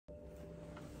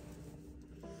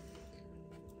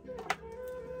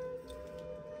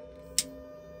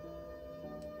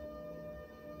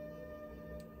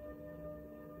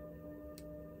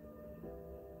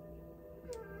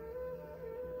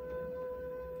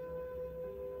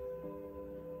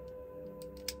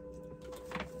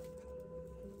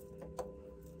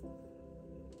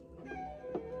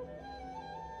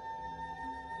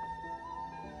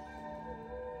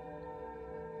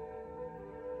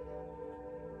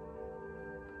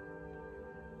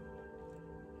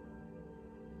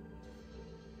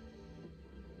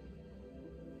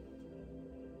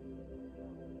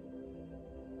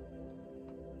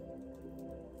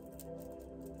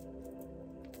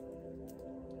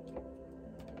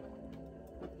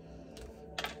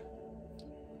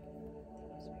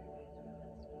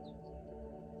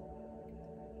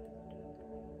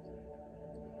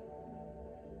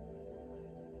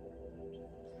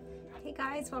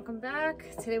guys, welcome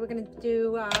back. Today we're going to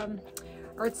do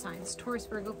earth signs, Taurus,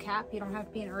 Virgo, Cap. You don't have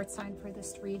to be an earth sign for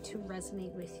this read to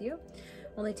resonate with you.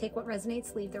 Only take what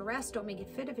resonates, leave the rest. Don't make it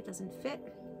fit if it doesn't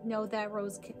fit. Know that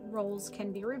roles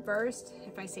can be reversed.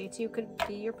 If I say it to you, could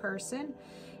be your person.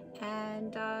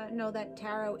 And know that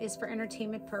tarot is for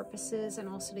entertainment purposes and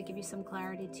also to give you some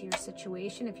clarity to your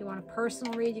situation. If you want a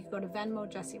personal read, you can go to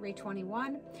Venmo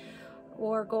JessieRay21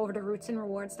 or go over to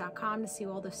RootsandRewards.com to see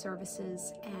all the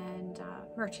services and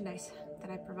merchandise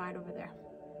that I provide over there.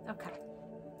 Okay,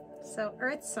 so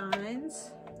earth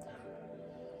signs.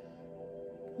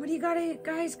 What do you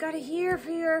guys gotta hear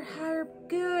for your higher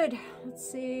good?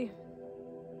 Let's see.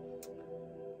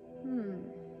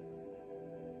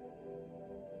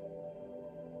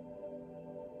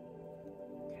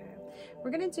 Okay,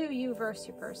 we're gonna do you versus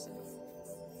your person.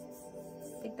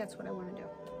 I think that's what I want to do.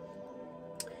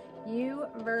 You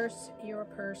versus your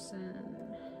person.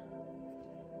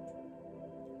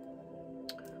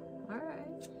 All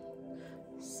right.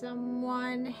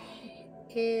 Someone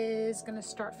is going to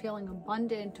start feeling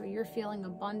abundant, or you're feeling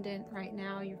abundant right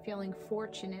now. You're feeling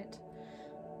fortunate.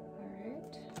 All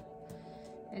right.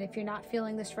 And if you're not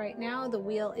feeling this right now, the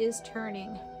wheel is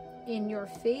turning in your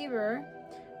favor.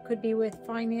 Could be with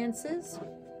finances.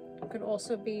 Could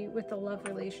also be with a love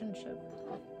relationship.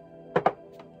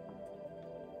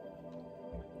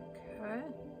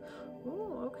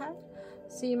 Ooh, okay.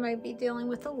 So you might be dealing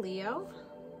with a Leo.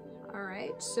 All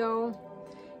right. So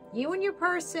you and your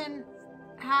person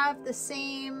have the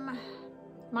same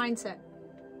mindset.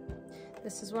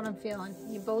 This is what I'm feeling.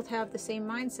 You both have the same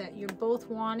mindset. You're both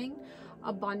wanting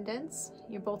abundance.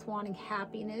 You're both wanting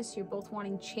happiness. You're both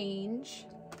wanting change.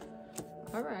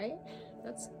 All right.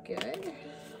 That's good.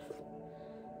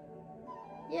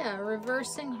 Yeah,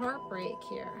 reversing heartbreak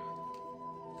here.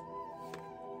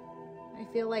 I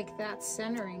feel like that's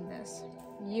centering this.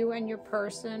 You and your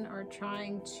person are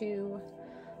trying to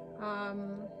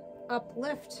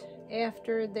uplift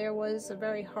after there was a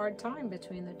very hard time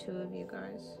between the two of you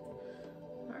guys.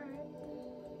 All right,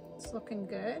 it's looking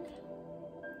good.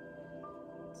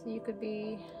 So you could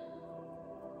be,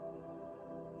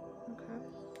 okay.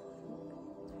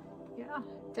 Yeah,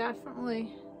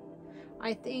 definitely.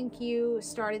 I think you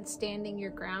started standing your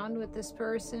ground with this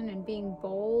person and being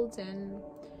bold and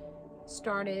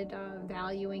started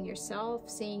valuing yourself,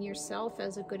 seeing yourself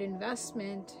as a good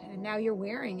investment, and now you're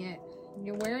wearing it.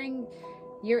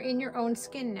 You're in your own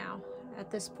skin now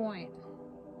at this point.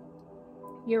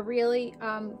 You're really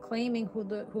claiming who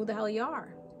the hell you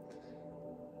are.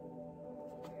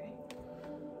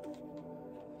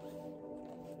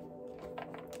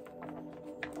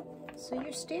 So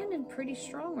you're standing pretty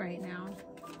strong right now.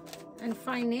 And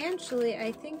financially,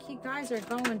 I think you guys are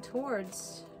going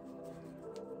towards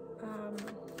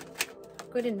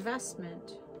good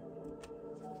investment.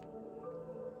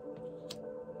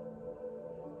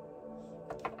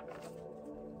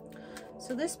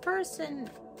 So this person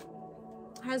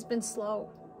has been slow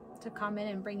to come in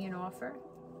and bring you an offer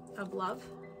of love.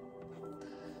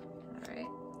 All right.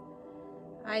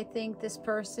 I think this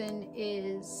person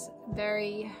is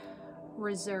very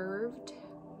reserved.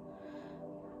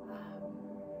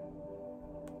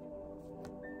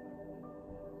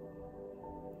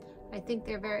 I think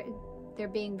they're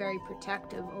being very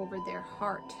protective over their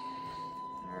heart.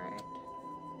 All right.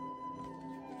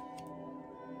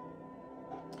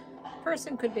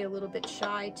 Person could be a little bit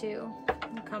shy too,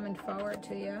 coming forward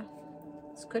to you.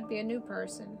 This could be a new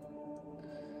person,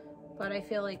 but I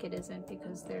feel like it isn't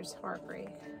because there's heartbreak.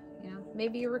 You know,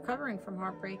 maybe you're recovering from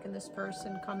heartbreak and this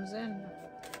person comes in.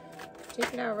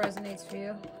 Take it how it resonates for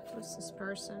you. What's this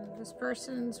person? This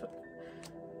person's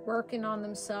working on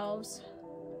themselves.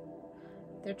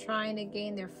 They're trying to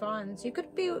gain their funds. You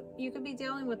could be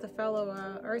dealing with a fellow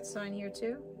earth sign here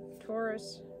too,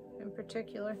 Taurus in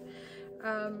particular.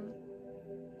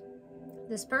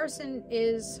 This person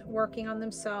is working on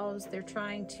themselves. They're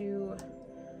trying to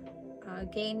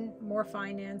gain more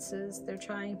finances. They're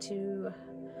trying to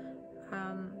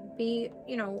be,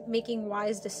 you know, making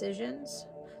wise decisions.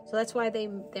 So that's why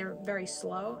they're very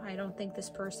slow. I don't think this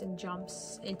person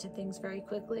jumps into things very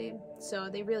quickly. So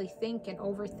they really think and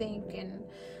overthink and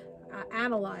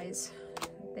analyze.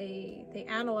 They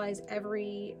analyze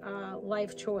every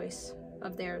life choice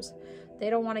of theirs. They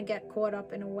don't want to get caught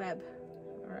up in a web.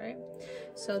 All right.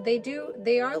 So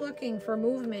they are looking for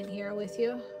movement here with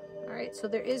you. All right. So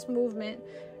there is movement,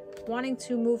 wanting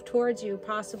to move towards you,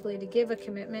 possibly to give a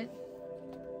commitment.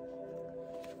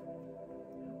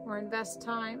 Or invest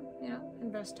time, you know,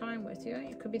 invest time with you.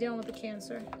 You could be dealing with a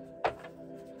Cancer.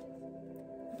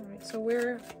 All right, so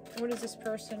what does this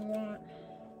person want?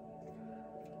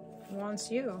 Wants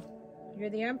you. You're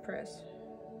the Empress.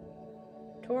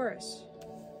 Taurus.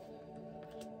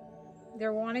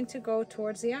 They're wanting to go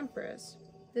towards the Empress.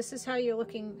 This is how you're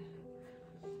looking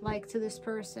like to this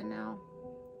person now.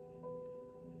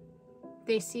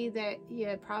 They see that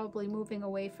you're probably moving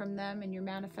away from them and you're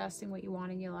manifesting what you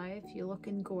want in your life. You're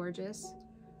looking gorgeous.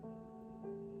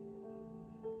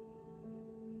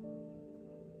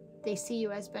 They see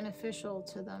you as beneficial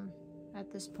to them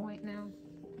at this point now.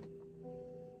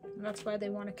 And that's why they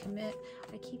want to commit.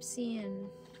 I keep seeing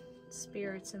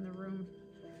spirits in the room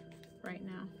right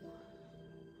now.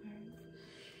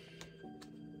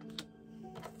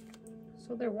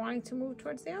 So they're wanting to move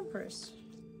towards the Empress.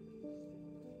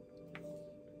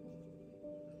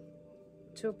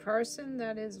 To a person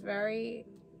that is they're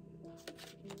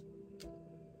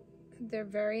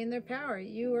very in their power.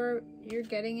 You're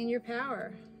getting in your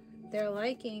power. They're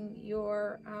liking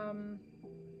your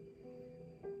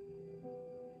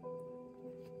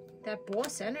that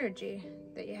boss energy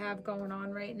that you have going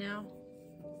on right now.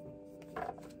 All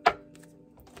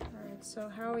right, so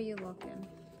how are you looking?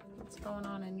 What's going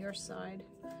on your side?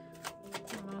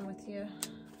 What's going on with you?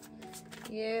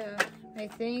 Yeah, I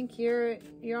think you're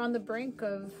on the brink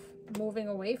of moving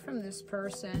away from this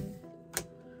person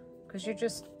because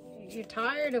you're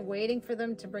tired of waiting for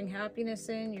them to bring happiness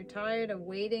in. You're tired of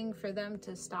waiting for them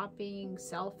to stop being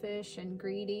selfish and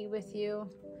greedy with you.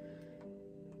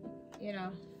 You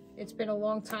know, it's been a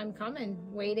long time coming,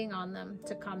 waiting on them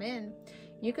to come in.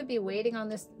 You could be waiting on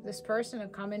this person to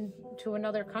come into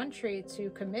another country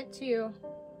to commit to you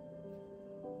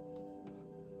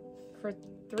for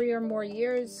 3 or more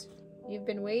years. You've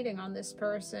been waiting on this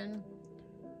person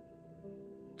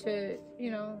to,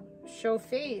 you know, show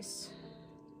face,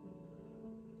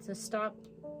 to stop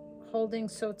holding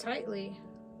so tightly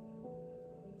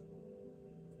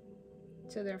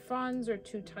to their funds or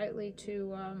too tightly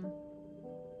to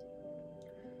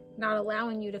not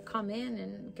allowing you to come in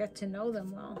and get to know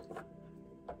them well.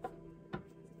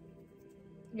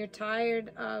 You're tired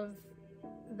of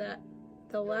the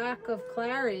lack of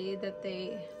clarity that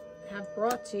they have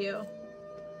brought to you.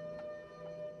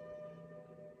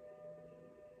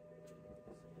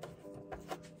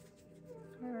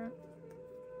 All right.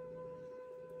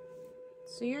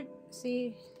 So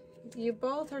you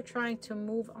both are trying to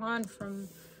move on from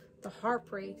the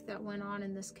heartbreak that went on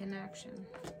in this connection.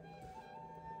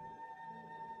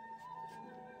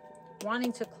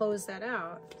 Wanting to close that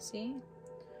out, see?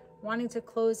 Wanting to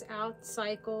close out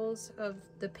cycles of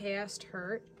the past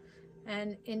hurt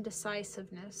and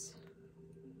indecisiveness.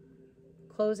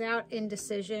 Close out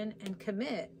indecision and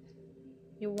commit.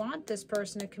 You want this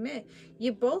person to commit.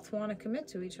 You both want to commit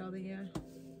to each other here.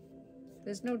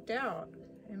 There's no doubt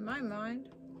in my mind.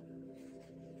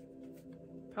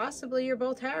 Possibly you're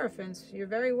both Hierophants. You're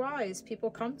very wise. People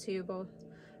come to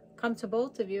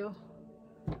both of you.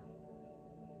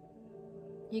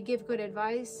 You give good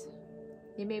advice.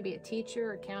 You may be a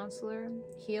teacher, a counselor,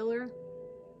 healer.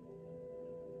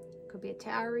 Could be a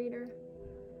tarot reader.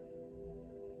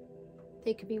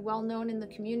 They could be well known in the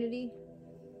community.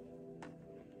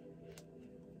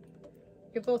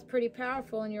 You're both pretty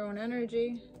powerful in your own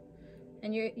energy,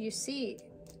 and you see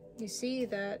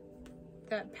that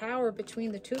power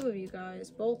between the two of you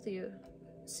guys. Both of you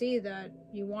see that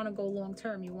you want to go long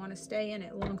term. You want to stay in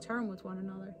it long term with one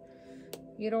another.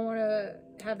 You don't want to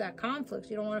have that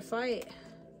conflict. You don't want to fight.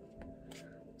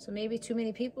 So maybe too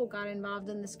many people got involved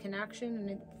in this connection and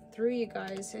it threw you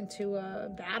guys into a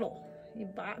battle.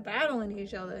 You're battling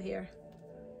each other here.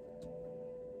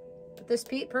 But this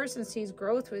person sees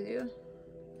growth with you.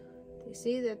 They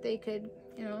see that they could,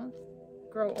 you know,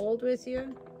 grow old with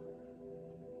you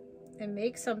and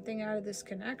make something out of this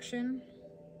connection.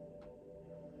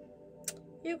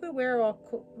 You could wear all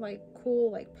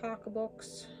cool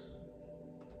pocketbooks.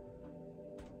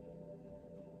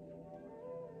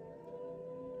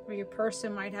 Or your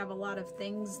person might have a lot of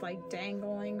things like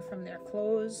dangling from their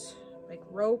clothes, like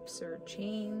ropes or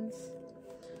chains.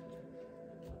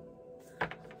 All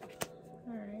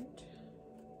right.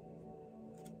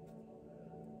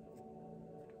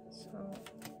 So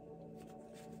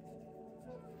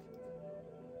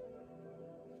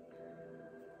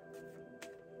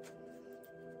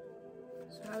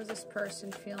how's this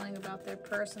person feeling about their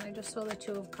person? I just saw the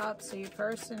Two of Cups, so your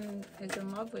person is in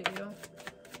love with you.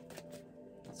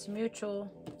 It's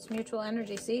mutual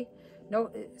energy. See,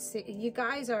 you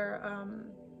guys are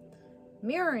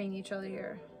mirroring each other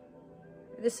here.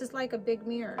 This is like a big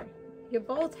mirror. You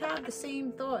both have the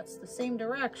same thoughts, the same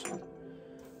direction.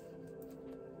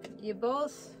 You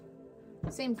both,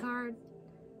 same card,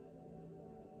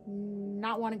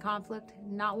 not wanting conflict,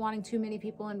 not wanting too many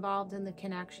people involved in the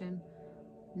connection,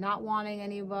 not wanting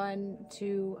anyone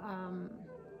to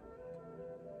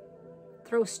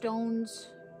throw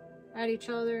stones at each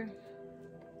other.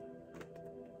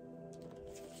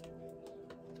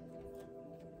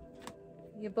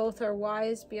 You both are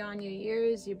wise beyond your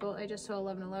years. You both, I just saw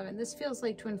 1111. This feels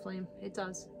like twin flame. It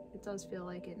does. It does feel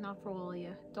like it. Not for all of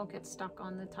you. Don't get stuck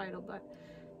on the title, but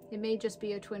it may just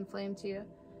be a twin flame to you.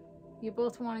 You're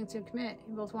both wanting to commit.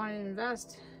 You both wanting to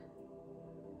invest.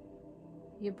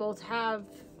 You both have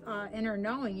inner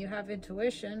knowing. You have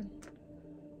intuition.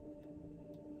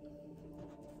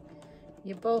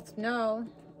 You both know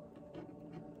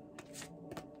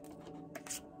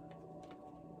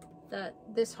that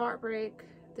this heartbreak,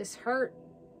 this hurt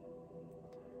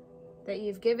that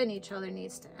you've given each other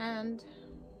needs to end.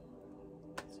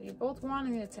 So you're both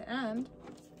wanting it to end.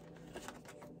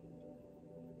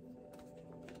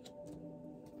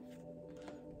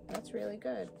 That's really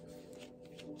good.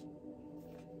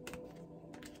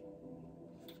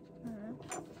 All right.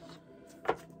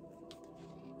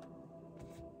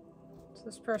 So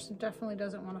this person definitely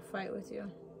doesn't want to fight with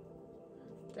you.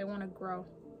 They want to grow.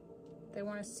 They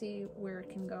want to see where it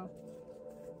can go.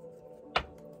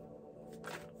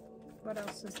 What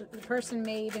else is it? The person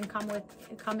may even come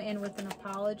in with an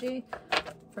apology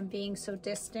from being so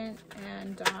distant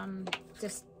and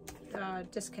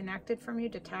disconnected from you,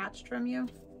 detached from you.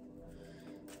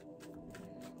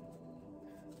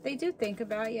 They do think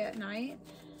about you at night,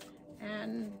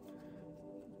 and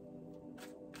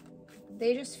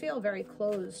they just feel very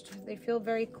closed. They feel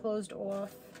very closed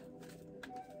off.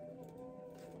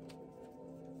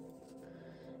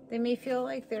 They may feel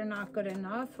like they're not good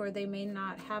enough, or they may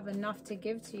not have enough to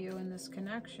give to you in this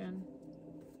connection.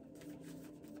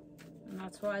 And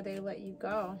that's why they let you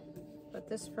go. But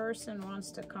this person wants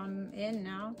to come in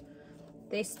now.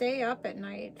 They stay up at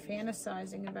night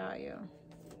fantasizing about you,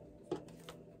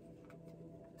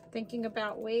 thinking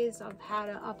about ways of how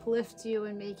to uplift you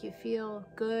and make you feel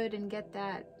good and get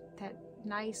that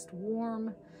nice,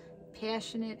 warm,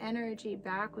 passionate energy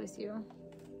back with you.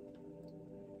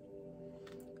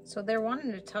 So they're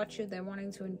wanting to touch you. They're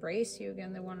wanting to embrace you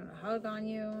again. They're wanting to hug on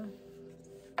you.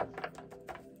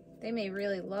 They may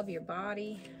really love your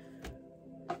body.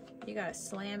 You got a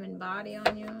slamming body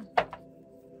on you.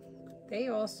 They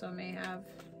also may have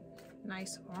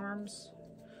nice arms.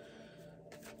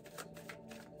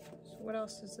 So what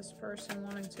else is this person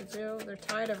wanting to do? They're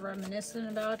tired of reminiscing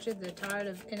about you. They're tired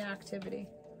of inactivity.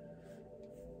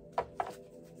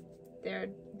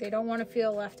 They don't want to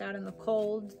feel left out in the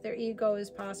cold. Their ego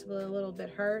is possibly a little bit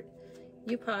hurt.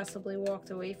 You possibly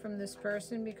walked away from this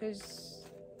person because,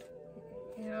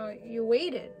 you know, you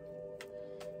waited.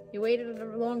 You waited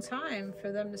a long time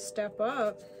for them to step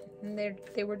up, and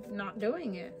they were not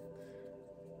doing it.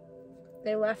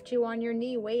 They left you on your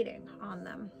knee waiting on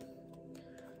them.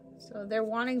 So they're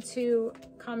wanting to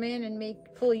come in and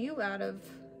pull you out of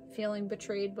feeling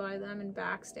betrayed by them and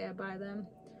backstabbed by them.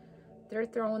 They're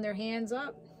throwing their hands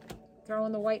up,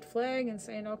 throwing the white flag and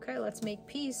saying, okay, let's make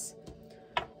peace.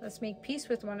 Let's make peace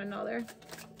with one another.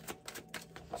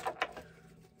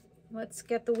 Let's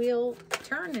get the wheel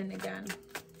turning again.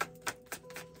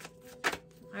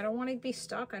 I don't want to be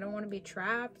stuck. I don't want to be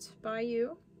trapped by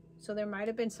you. So there might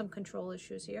have been some control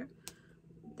issues here.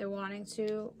 They're wanting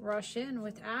to rush in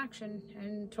with action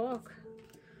and talk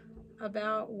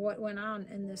about what went on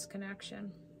in this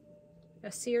connection.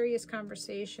 A serious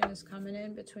conversation is coming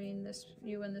in between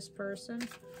you and this person.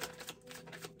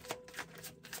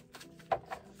 It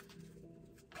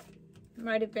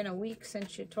might have been a week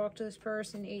since you talked to this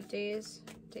person, 8 days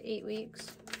to 8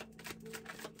 weeks.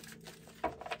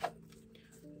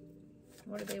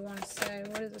 What do they want to say?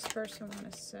 What does this person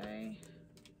want to say?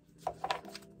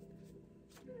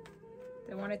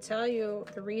 They want to tell you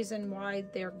the reason why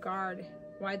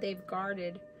they've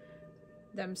guarded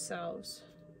themselves.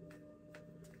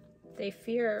 They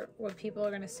fear what people are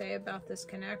going to say about this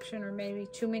connection, or maybe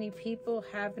too many people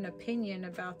have an opinion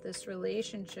about this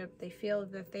relationship. They feel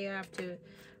that they have to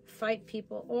fight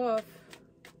people off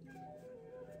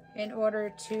in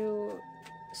order to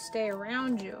stay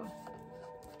around you.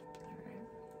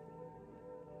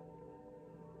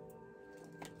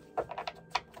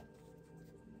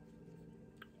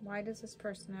 Why does this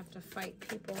person have to fight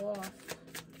people off?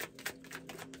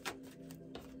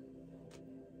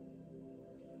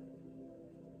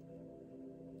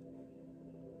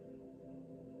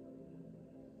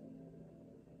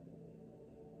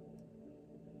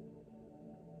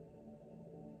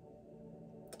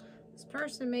 This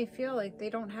person may feel like they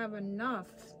don't have enough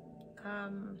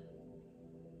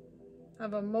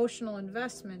of emotional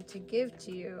investment to give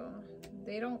to you.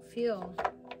 They don't feel,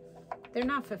 they're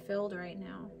not fulfilled right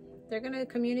now. They're going to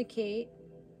communicate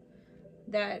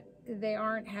that they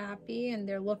aren't happy and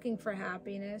they're looking for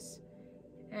happiness,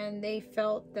 and they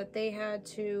felt that they had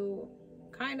to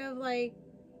kind of like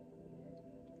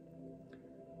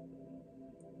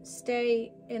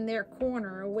stay in their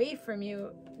corner away from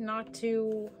you, not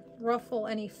to ruffle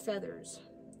any feathers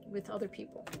with other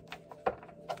people.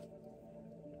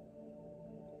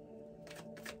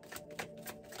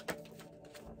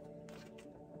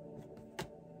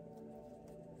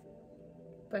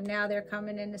 But now they're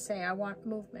coming in to say, I want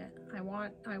movement. I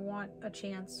want a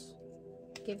chance.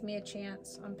 Give me a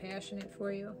chance. I'm passionate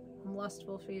for you. I'm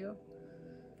lustful for you.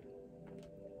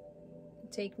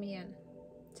 Take me in.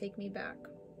 Take me back.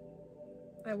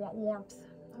 I want warmth.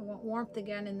 I want warmth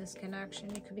again in this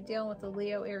connection. You could be dealing with a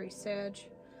Leo, Aries, Sag,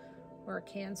 or a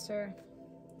Cancer.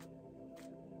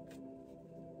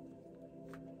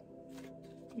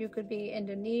 You could be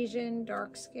Indonesian,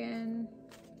 dark skin.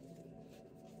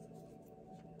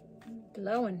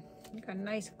 Glowing. You got a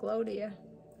nice glow to you.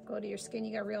 Go to your skin.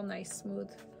 You got real nice,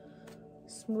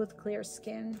 smooth, clear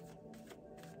skin.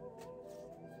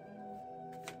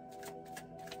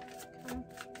 Okay.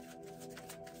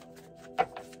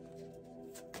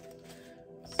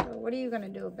 So what are you going to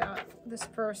do about this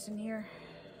person here?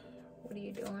 What are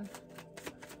you doing?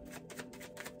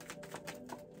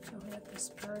 Go at this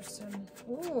person.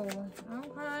 Ooh,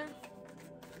 okay.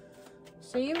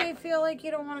 So you may feel like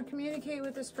you don't want to communicate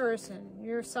with this person.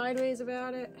 You're sideways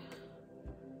about it.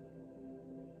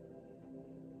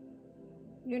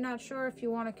 You're not sure if you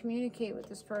want to communicate with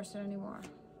this person anymore.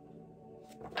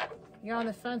 You're on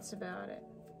the fence about it.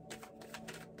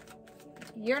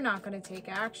 You're not going to take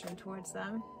action towards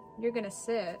them. You're going to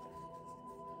sit.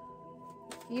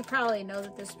 You probably know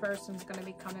that this person's going to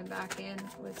be coming back in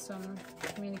with some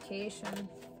communication.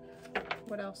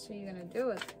 What else are you going to do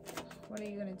with it? What are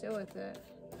you going to do with it?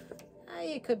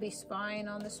 You could be spying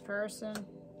on this person.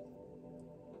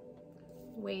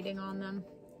 Waiting on them.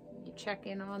 You check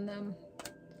in on them.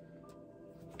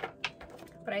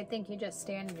 But I think you just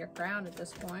stand your ground at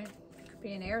this point. It could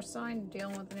be an air sign,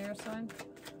 dealing with an air sign.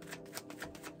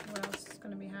 What else is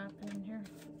going to be happening here?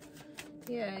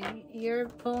 Yeah, you're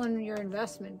pulling your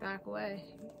investment back away.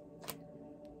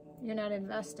 You're not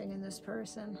investing in this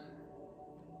person.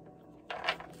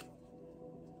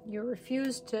 You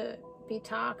refuse to be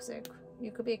toxic.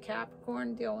 You could be a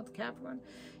Capricorn, dealing with Capricorn.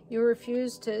 You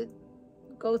refuse to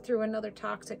go through another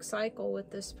toxic cycle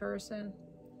with this person,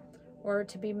 or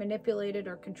to be manipulated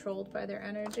or controlled by their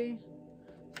energy.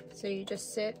 So you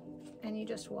just sit and you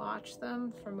just watch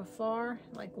them from afar,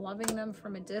 like loving them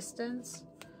from a distance.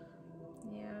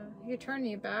 Yeah, you're turning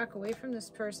your back away from this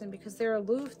person because they're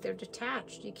aloof, they're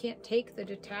detached. You can't take the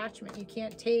detachment. You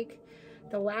can't take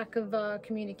the lack of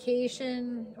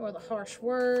communication or the harsh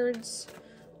words.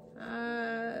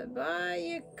 But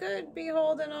you could be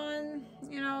holding on,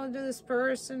 you know, to this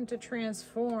person to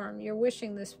transform. You're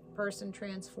wishing this person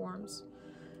transforms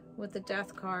with the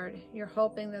Death card. You're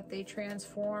hoping that they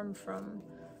transform from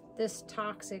this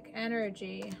toxic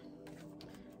energy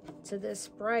to this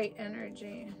bright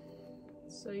energy.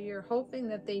 So you're hoping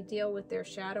that they deal with their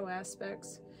shadow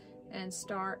aspects and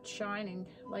start shining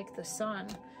like the sun.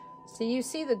 So you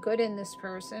see the good in this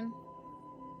person,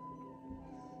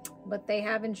 but they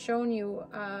haven't shown you,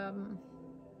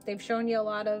 they've shown you a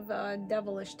lot of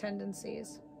devilish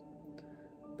tendencies,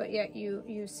 but yet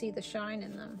you see the shine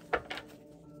in them.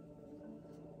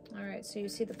 All right, so you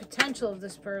see the potential of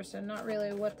this person, not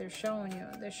really what they're showing you.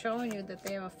 They're showing you that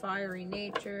they have a fiery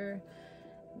nature.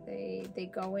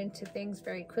 They go into things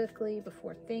very quickly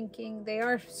before thinking. They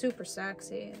are super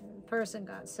sexy. The person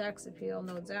got sex appeal,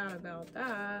 no doubt about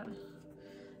that.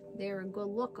 They're a good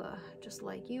looker, just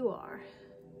like you are.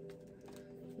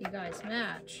 You guys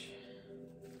match.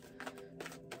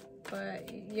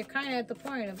 But you're kind of at the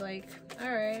point of like,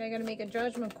 all right, I got to make a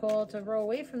judgment call to roll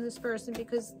away from this person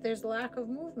because there's lack of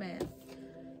movement.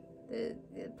 The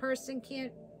person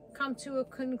can't come to a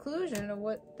conclusion of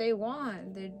what they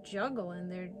want. They're juggling.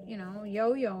 They're, you know,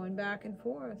 yo-yoing back and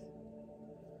forth.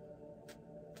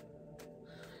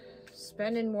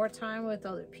 Spending more time with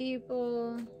other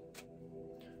people.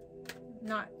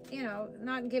 Not, you know,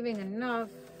 not giving enough.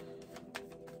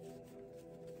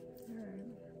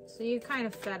 So you're kind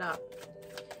of fed up.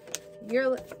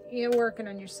 You're working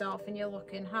on yourself and you're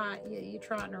looking hot. You're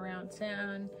trotting around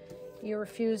town. You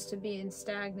refuse to be in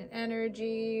stagnant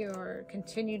energy or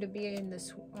continue to be in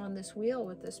on this wheel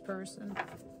with this person. All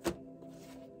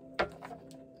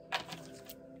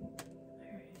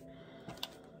right.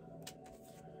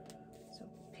 So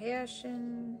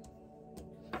passion.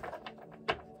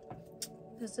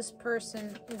 Is this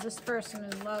person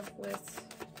in love with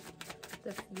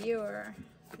the viewer.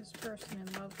 This person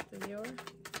in love with the viewer.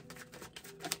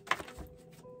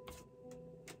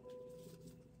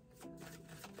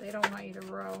 They don't want you to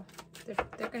row.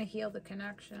 They're going to heal the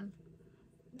connection.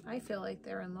 I feel like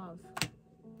they're in love.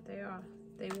 They are.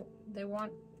 They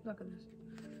want, look at this.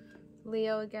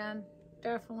 Leo again.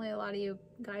 Definitely a lot of you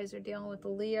guys are dealing with the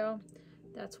Leo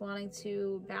that's wanting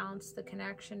to balance the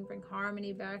connection, bring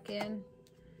harmony back in,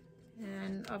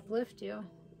 and uplift you.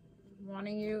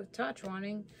 Wanting you touch,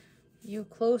 wanting you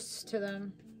close to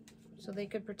them so they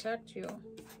could protect you.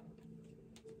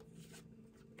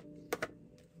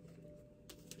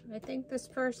 I think this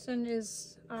person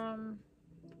is,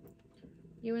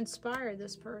 you inspire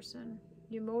this person.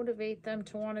 You motivate them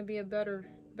to want to be a better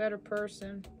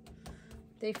person.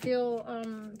 They feel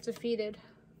defeated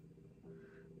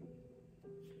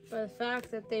by the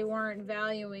fact that they weren't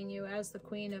valuing you as the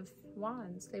Queen of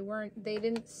Wands. They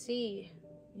didn't see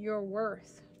your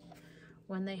worth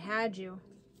when they had you.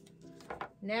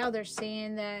 Now they're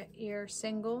seeing that you're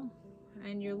single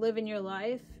and you're living your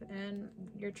life and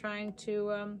you're trying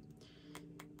to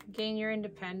gain your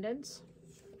independence.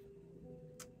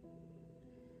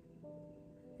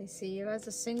 They see you as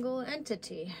a single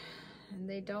entity and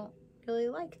they don't really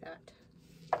like that.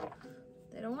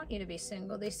 They don't want you to be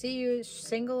single. They see you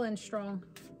single and strong.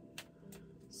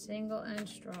 Single and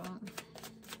strong.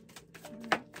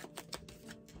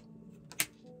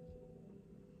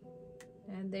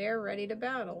 And they're ready to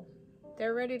battle.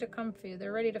 They're ready to come for you.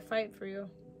 They're ready to fight for you.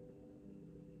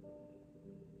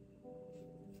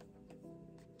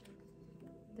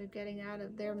 They're getting out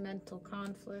of their mental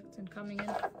conflict and coming in.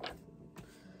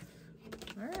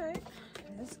 All right,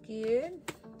 that's good.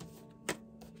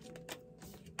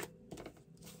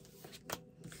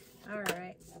 All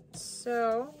right,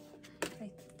 so I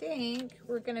think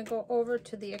we're gonna go over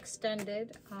to the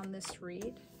extended on this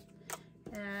read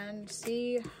and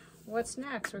see what's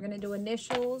next. We're gonna do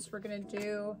initials. We're gonna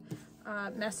do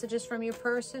messages from your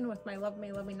person with my Love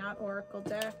Me, Love Me Not Oracle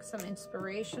deck, some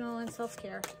inspirational and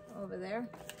self-care over there.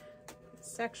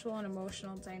 Sexual and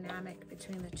emotional dynamic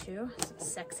between the two. Some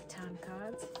sexy time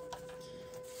cards.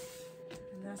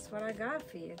 And that's what I got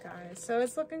for you guys. So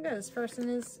it's looking good. This person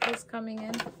is coming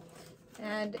in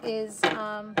and is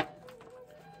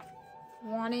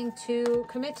wanting to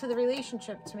commit to the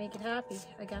relationship to make it happy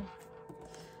again.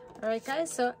 All right,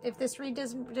 guys. So if this read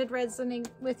did resonate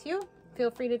with you,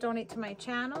 feel free to donate to my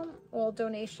channel. All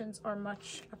donations are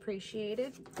much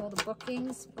appreciated. All the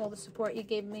bookings, all the support you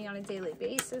gave me on a daily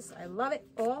basis. I love it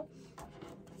all.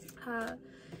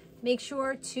 Make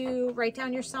sure to write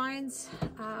down your signs.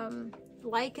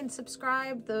 Like and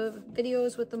subscribe. The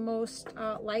videos with the most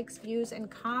likes, views, and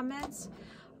comments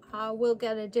will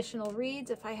get additional reads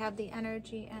if I have the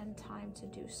energy and time to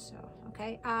do so.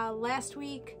 Okay. Last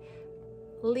week,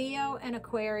 Leo and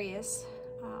Aquarius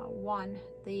won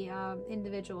the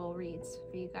individual reads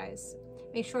for you guys.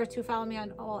 Make sure to follow me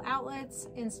on all outlets,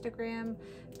 Instagram,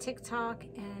 TikTok,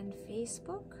 and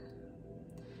Facebook.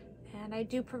 And I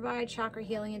do provide chakra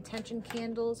healing intention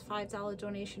candles, $5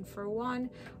 donation for one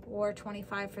or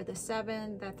 $25 for the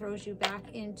 7. That throws you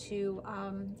back into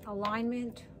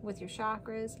alignment with your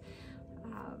chakras.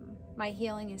 My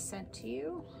healing is sent to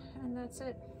you, and that's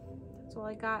it. That's all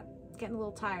I got. Getting a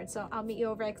little tired, so I'll meet you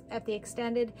over at the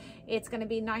extended. It's going to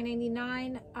be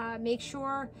 $9.99. Make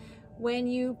sure when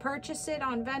you purchase it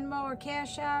on Venmo or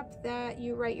Cash App that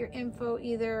you write your info,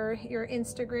 either your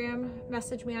Instagram,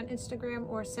 message me on Instagram,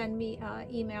 or send me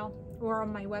email or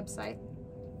on my website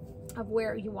of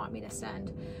where you want me to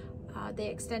send the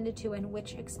extended to and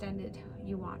which extended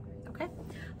you want. Okay,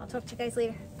 I'll talk to you guys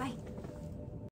later. Bye.